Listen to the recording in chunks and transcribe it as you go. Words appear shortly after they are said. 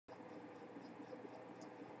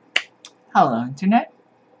Hello Internet,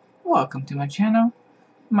 welcome to my channel.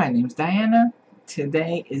 My name's Diana.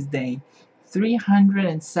 Today is day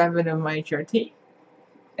 307 of my HRT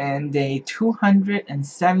and day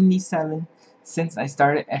 277 since I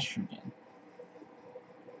started Estrogen.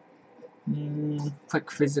 Quick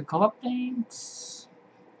physical updates.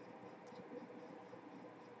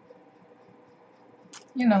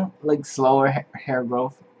 You know, like slower hair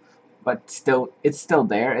growth, but it's still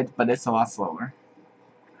there, but it's a lot slower.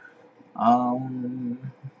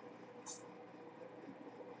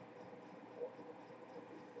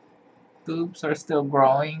 Boobs are still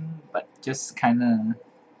growing, but just kinda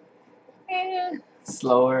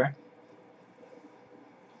slower.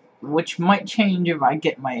 Which might change if I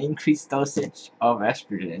get my increased dosage of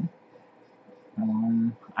estrogen.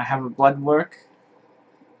 I have a blood work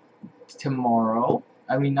tomorrow.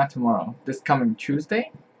 I mean, not tomorrow. This coming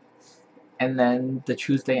Tuesday. And then the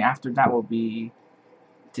Tuesday after that will be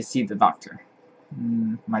to see the doctor.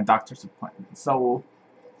 My doctor's appointment. So,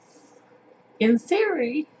 in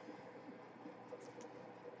theory,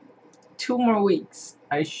 2 more weeks,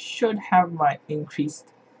 I should have my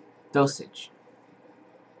increased dosage.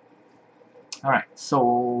 Alright,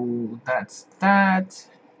 so that's that.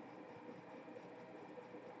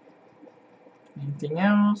 Anything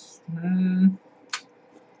else?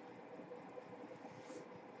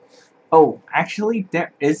 Oh, actually,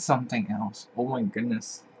 there is something else. Oh my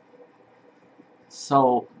goodness.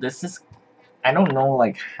 So, this is... I don't know,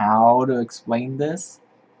 like, how to explain this.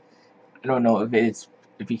 I don't know if it's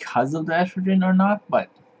because of the estrogen or not, but...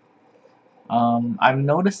 I'm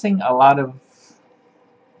noticing a lot of...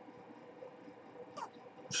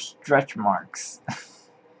 stretch marks.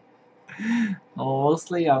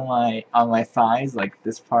 Mostly on my thighs, like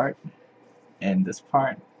this part. And this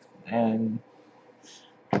part. And...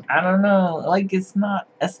 I don't know, like, it's not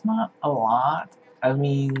a lot. I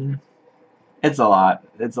mean... It's a lot.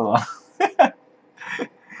 It's a lot.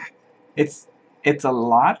 it's a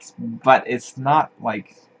lot, but it's not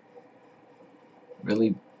like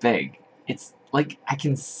really big. It's like I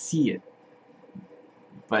can see it,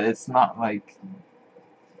 but it's not like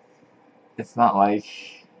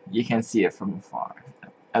you can see it from afar.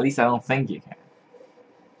 At least I don't think you can.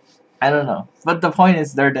 I don't know, but the point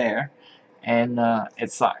is they're there, and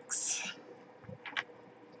it sucks.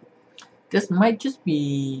 This might just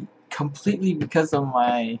be completely because of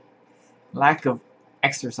my lack of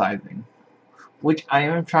exercising, which I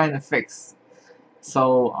am trying to fix.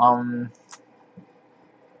 So,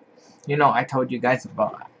 you know, I told you guys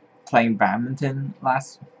about playing badminton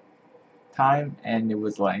last time, and it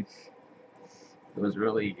was really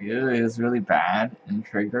bad and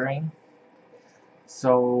triggering.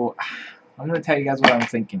 So, I'm gonna tell you guys what I'm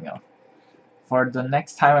thinking of. For the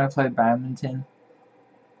next time I play badminton,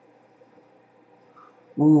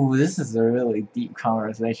 ooh, this is a really deep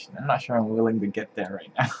conversation. I'm not sure I'm willing to get there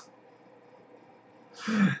right now.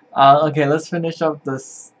 Okay, let's finish up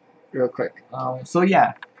this real quick. So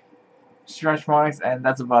yeah, stretch marks, and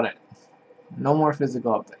that's about it. No more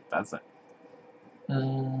physical update. That's it.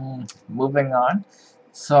 Moving on.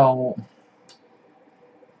 So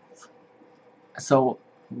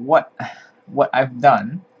what I've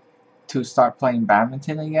done to start playing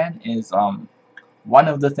badminton again is one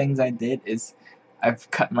of the things I did is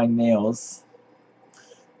I've cut my nails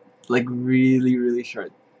like really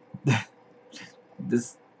short.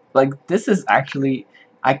 This is actually,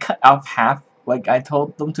 I cut off half. Like, I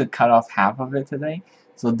told them to cut off half of it today,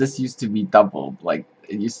 so this used to be double. Like,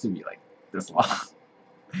 it used to be like this long.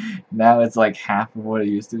 Now it's like half of what it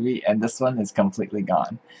used to be, and this one is completely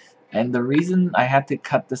gone. And the reason I had to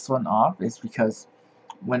cut this one off is because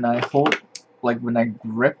when I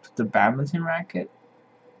grip the badminton racket,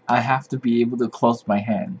 I have to be able to close my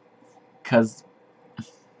hand.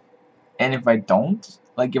 And if I don't,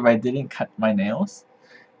 like if I didn't cut my nails,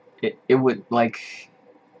 it would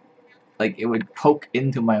it would poke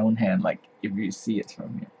into my own hand, like if you see it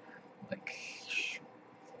from here. Like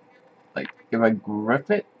if I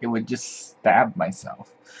grip it, it would just stab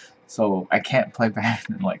myself. So I can't play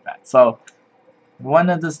badminton like that. So one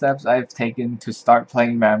of the steps I've taken to start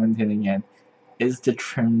playing badminton again is to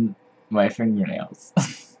trim my fingernails.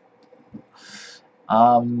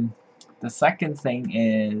 The second thing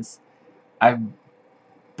is I've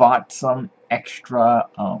bought some extra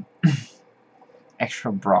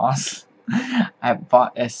extra bras. I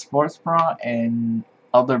bought a sports bra and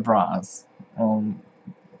other bras.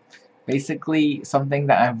 Basically, something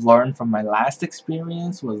that I've learned from my last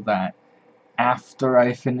experience was that after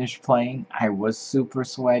I finished playing, I was super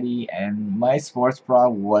sweaty and my sports bra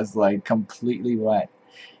was like completely wet.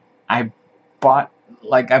 I brought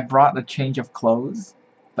a change of clothes,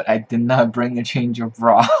 but I did not bring a change of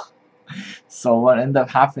bra. So what ended up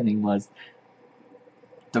happening was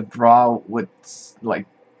the bra would like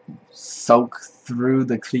soak through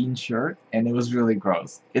the clean shirt, and it was really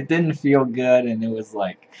gross. It didn't feel good, and it was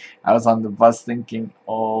like I was on the bus thinking,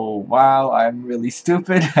 oh wow, I'm really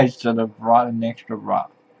stupid. I should have brought an extra bra.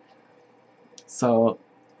 So,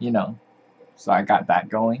 you know, so I got that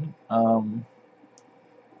going.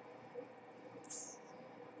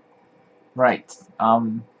 Right.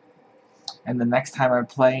 And the next time I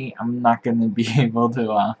play, I'm not gonna be able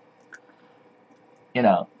to, you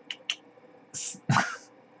know,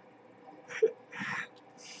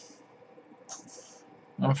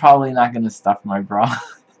 I'm probably not gonna stuff my bra.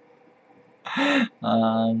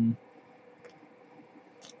 um,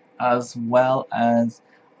 as well as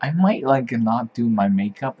I might like not do my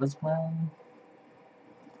makeup as well.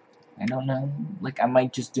 I don't know. Like I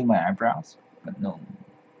might just do my eyebrows, but no.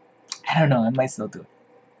 I don't know. I might still do it.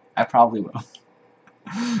 I probably will.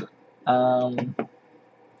 um.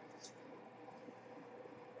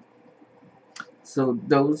 So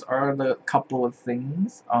those are the couple of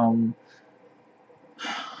things.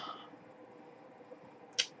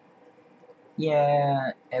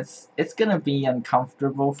 Yeah, it's gonna be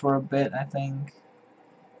uncomfortable for a bit, I think.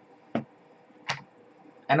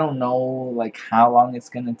 I don't know like how long it's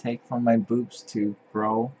gonna take for my boobs to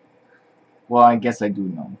grow. Well, I guess I do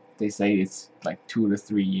know. They say it's like 2 to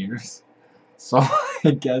 3 years. So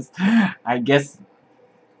I guess I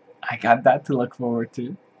got that to look forward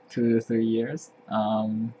to. 2 to 3 years.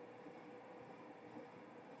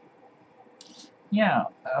 Yeah,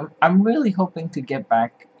 I'm really hoping to get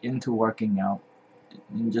back into working out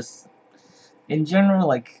and just in general,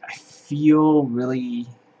 like I feel really,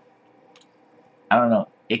 I don't know,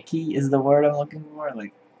 icky is the word I'm looking for.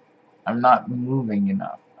 Like I'm not moving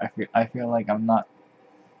enough. I feel like I'm not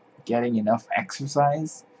getting enough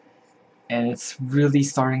exercise, and it's really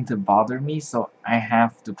starting to bother me. So I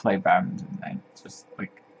have to play badminton. I just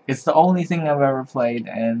like it's the only thing I've ever played,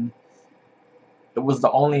 and it was the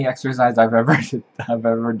only exercise I've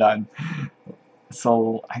ever done.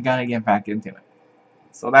 So I gotta get back into it.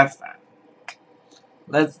 So that's that.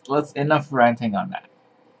 Let's enough ranting on that.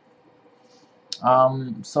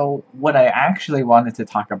 So what I actually wanted to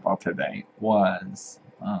talk about today was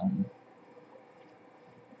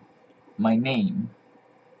my name.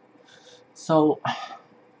 So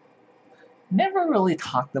never really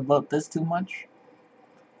talked about this too much.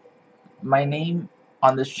 My name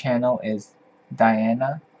on this channel is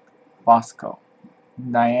Diana Bosco.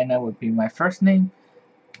 Diana would be my first name.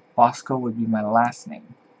 Bosco would be my last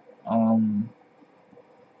name.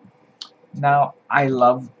 Now I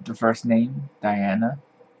love the first name Diana,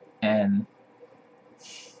 and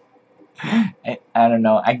I don't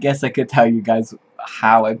know. I guess I could tell you guys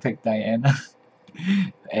how I picked Diana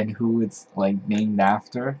and who it's like named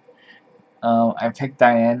after. I picked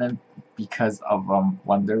Diana because of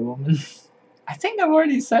Wonder Woman. I think I've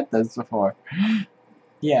already said this before.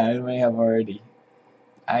 Yeah, I may have already.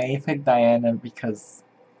 I picked Diana because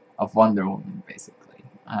of Wonder Woman, basically.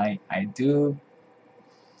 I do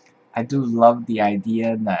love the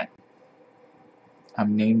idea that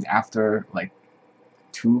I'm named after like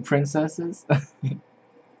two princesses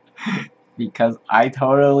because I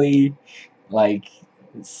totally like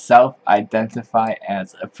self-identify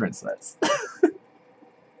as a princess.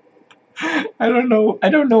 I don't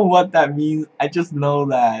know what that means. I just know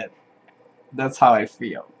that that's how I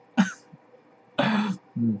feel.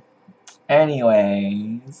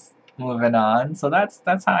 Anyways, moving on. So that's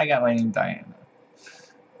how I got my name Diana.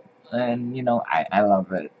 And you know, I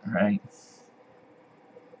love it, right?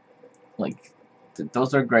 Like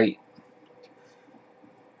those are great.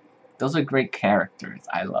 Those are great characters.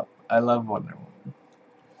 I love Wonder Woman.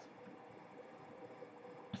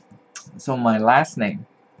 So my last name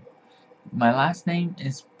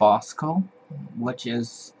is Bosco, which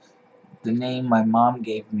is the name my mom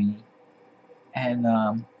gave me, and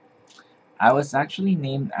I was actually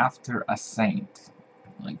named after a saint,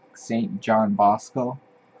 like Saint John Bosco.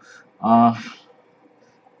 Uh,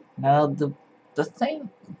 Now the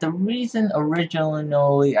reason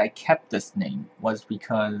originally I kept this name was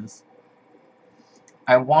because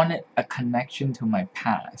I wanted a connection to my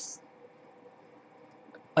past.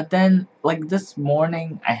 But then, like this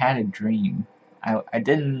morning, I had a dream. I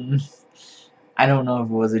didn't. I don't know if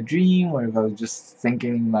it was a dream or if I was just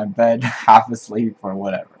thinking in my bed, half asleep or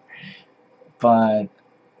whatever. But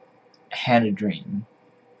I had a dream.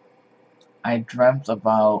 I dreamt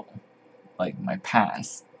about like my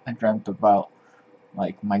past. I dreamt about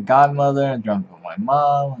like my godmother, I dreamt about my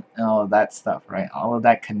mom, and all of that stuff, right? All of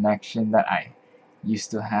that connection that I used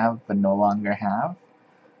to have but no longer have.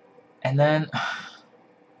 And then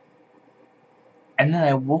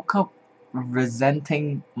I woke up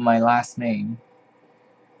resenting my last name,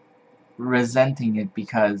 resenting it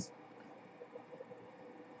because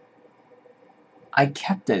I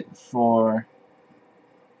kept it for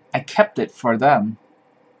them. I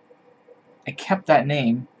kept that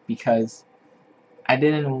name because I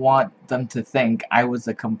didn't want them to think I was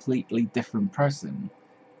a completely different person.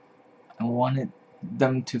 I wanted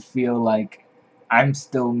them to feel like I'm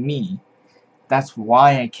still me. That's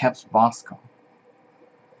why I kept Bosco.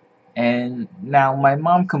 And now my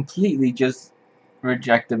mom completely just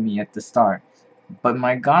rejected me at the start. But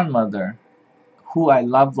my godmother, who I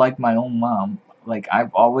love like my own mom, like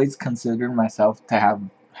I've always considered myself to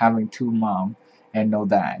having two mom and no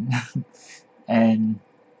dad. And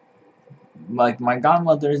like my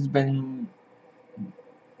godmother has been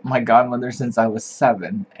my godmother since I was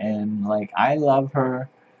 7, and like I love her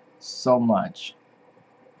so much.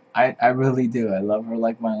 I really do. I love her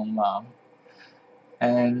like my own mom.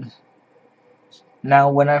 And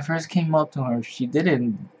now when I first came up to her, she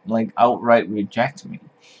didn't like outright reject me,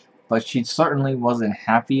 but she certainly wasn't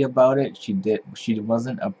happy about it. She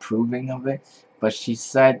wasn't approving of it, but she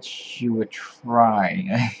said she would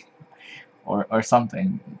try or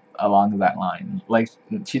something along that line. Like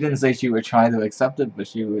she didn't say she would try to accept it, but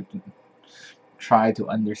she would try to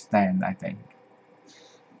understand, I think.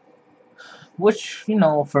 Which,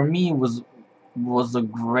 for me was a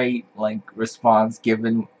great like response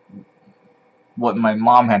given what my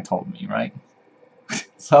mom had told me, right?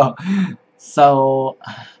 So so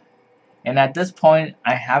and at this point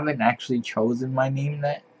I haven't actually chosen my name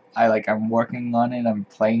yet. I'm working on it. I'm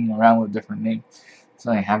playing around with different names.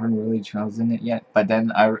 So I haven't really chosen it yet. But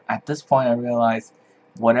then at this point I realized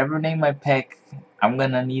whatever name I pick, I'm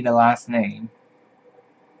gonna need a last name.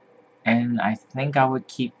 And I think I would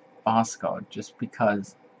keep Bosco just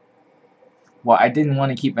because, well, I didn't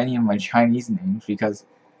want to keep any of my Chinese names because,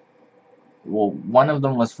 well, one of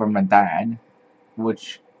them was for my dad,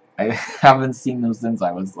 which I haven't seen him since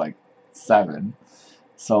I was like 7.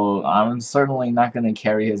 So I'm certainly not going to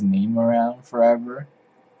carry his name around forever.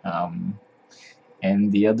 Um,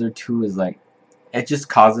 and the other two is like, it just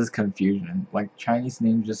causes confusion. Like Chinese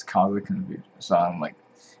names just cause confusion. So I'm like,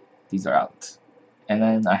 these are out. And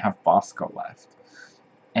then I have Bosco left.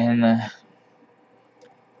 And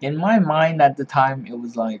in my mind at the time, it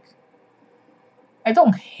was like, I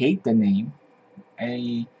don't hate the name.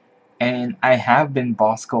 I and I have been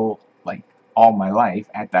Bosco like all my life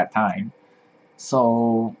at that time.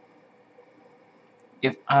 So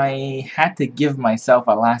if I had to give myself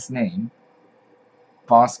a last name,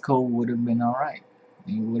 Bosco would have been alright.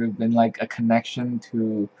 It would have been like a connection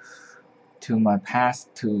to my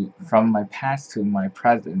past, to from my past to my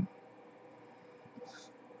present.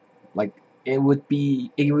 Like it would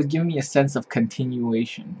give me a sense of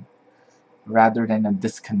continuation rather than a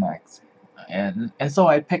disconnect. And so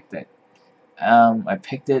I picked it. I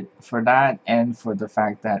picked it for that and for the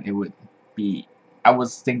fact that it would be, I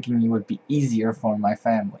was thinking it would be easier for my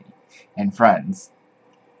family and friends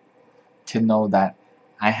to know that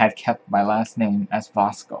I had kept my last name as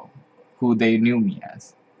Bosco, who they knew me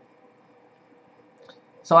as.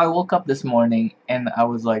 So I woke up this morning and I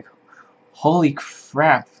was like, holy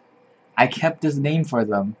crap, I kept this name for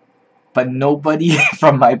them, but nobody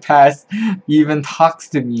from my past even talks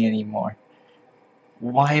to me anymore.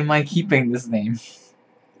 Why am I keeping this name?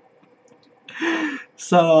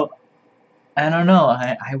 So I don't know.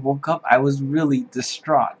 I woke up. I was really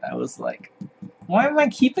distraught. I was like, why am I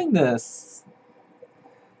keeping this?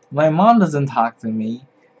 My mom doesn't talk to me.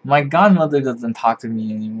 My godmother doesn't talk to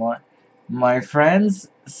me anymore. My friends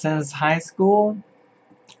since high school,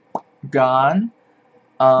 gone.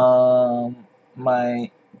 Um,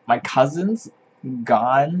 my cousins,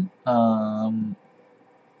 gone.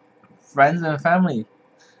 Friends and family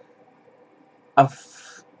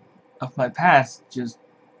of my past just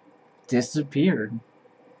disappeared.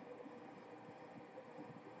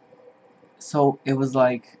 So it was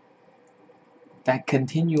like that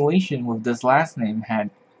continuation with this last name had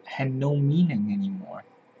no meaning anymore.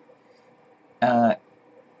 Uh,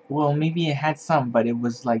 well, maybe it had some, but it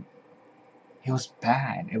was like it was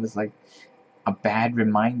bad. It was like a bad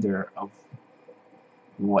reminder of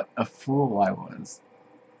what a fool I was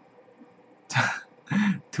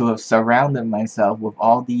to have surrounded myself with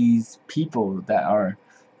all these people that are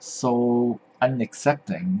so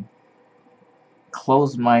unaccepting,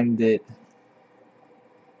 close-minded,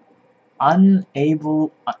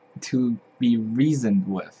 unable to be reasoned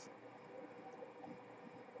with.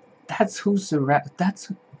 That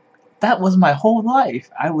was my whole life.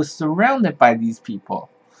 I was surrounded by these people.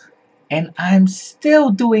 And I'm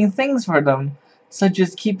still doing things for them, such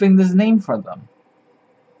as keeping this name for them.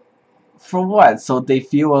 For what? So they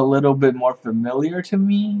feel a little bit more familiar to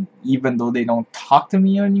me, even though they don't talk to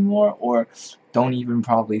me anymore, or don't even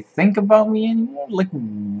probably think about me anymore? Like,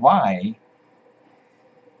 why?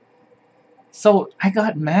 So I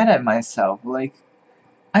got mad at myself. Like,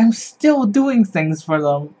 I'm still doing things for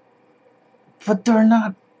them, but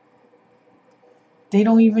they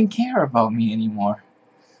don't even care about me anymore.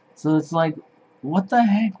 So it's like, what the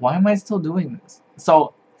heck? Why am I still doing this?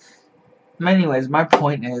 So, anyways, my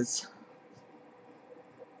point is,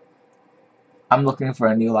 I'm looking for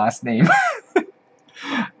a new last name.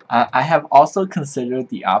 I have also considered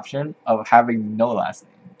the option of having no last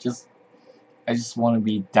name. I just want to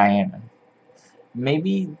be Diana.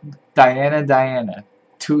 Maybe Diana.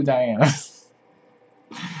 Two Dianas.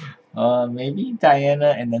 Maybe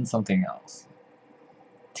Diana and then something else.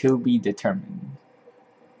 To be determined.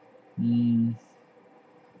 Mm.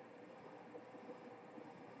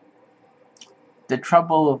 The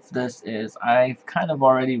trouble of this is I've kind of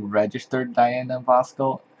already registered Diana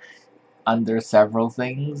Bosco under several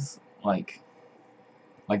things, like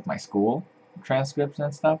my school transcripts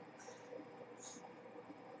and stuff.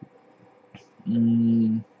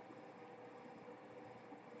 Mm,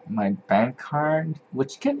 my bank card,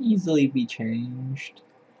 which can easily be changed.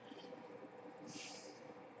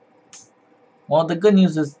 Well, the good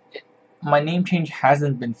news is my name change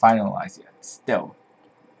hasn't been finalized yet, still.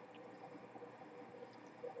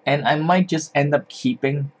 And I might just end up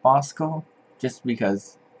keeping Bosco, just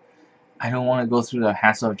because I don't want to go through the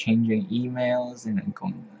hassle of changing emails and then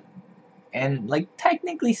going. And, like,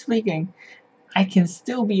 technically speaking, I can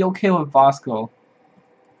still be okay with Bosco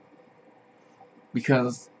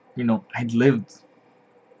because, I lived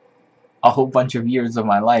a whole bunch of years of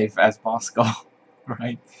my life as Bosco,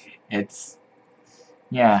 right? It's,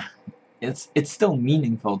 yeah, it's still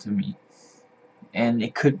meaningful to me. And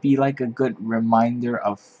it could be like a good reminder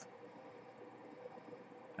of,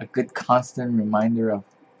 a good constant reminder of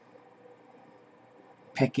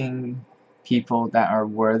picking people that are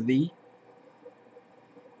worthy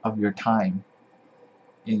of your time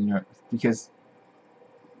because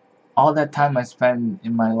all that time I spent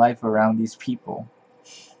in my life around these people,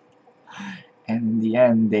 and in the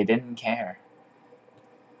end they didn't care.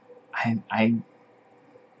 I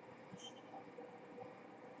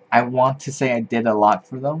I want to say I did a lot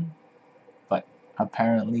for them, but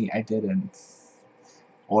apparently I didn't,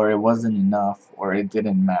 or it wasn't enough, or it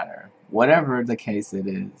didn't matter. Whatever the case it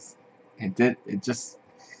is, it just,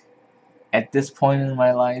 at this point in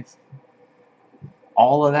my life,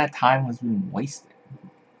 all of that time has been wasted.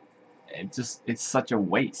 It's such a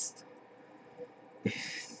waste.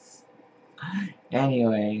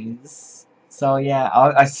 Anyways, so yeah,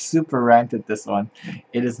 I super ranted this one.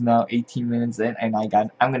 It is now 18 minutes in, and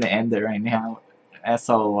I'm gonna end it right now.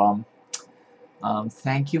 So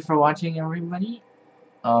thank you for watching, everybody.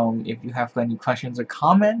 If you have any questions or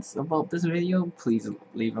comments about this video, please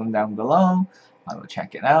leave them down below. I will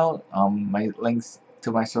check it out. My links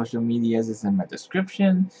to my social medias is in my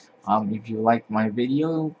description. If you like my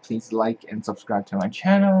video, please like and subscribe to my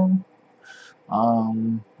channel.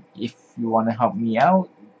 If you want to help me out,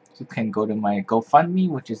 you can go to my GoFundMe,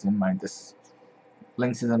 which is in my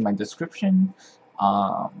links is in my description.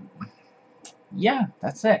 Yeah,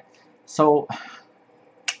 that's it. So,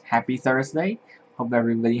 happy Thursday. Hope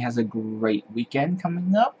everybody has a great weekend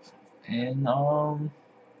coming up. And,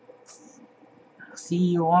 see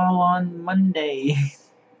you all on Monday.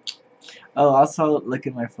 Oh, also, look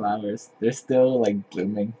at my flowers. They're still, like,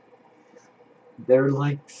 blooming. They're,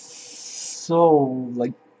 like, so,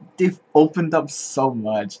 like, they've opened up so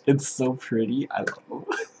much. It's so pretty. I love them.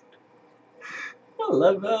 I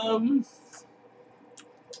love them.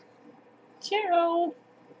 Ciao.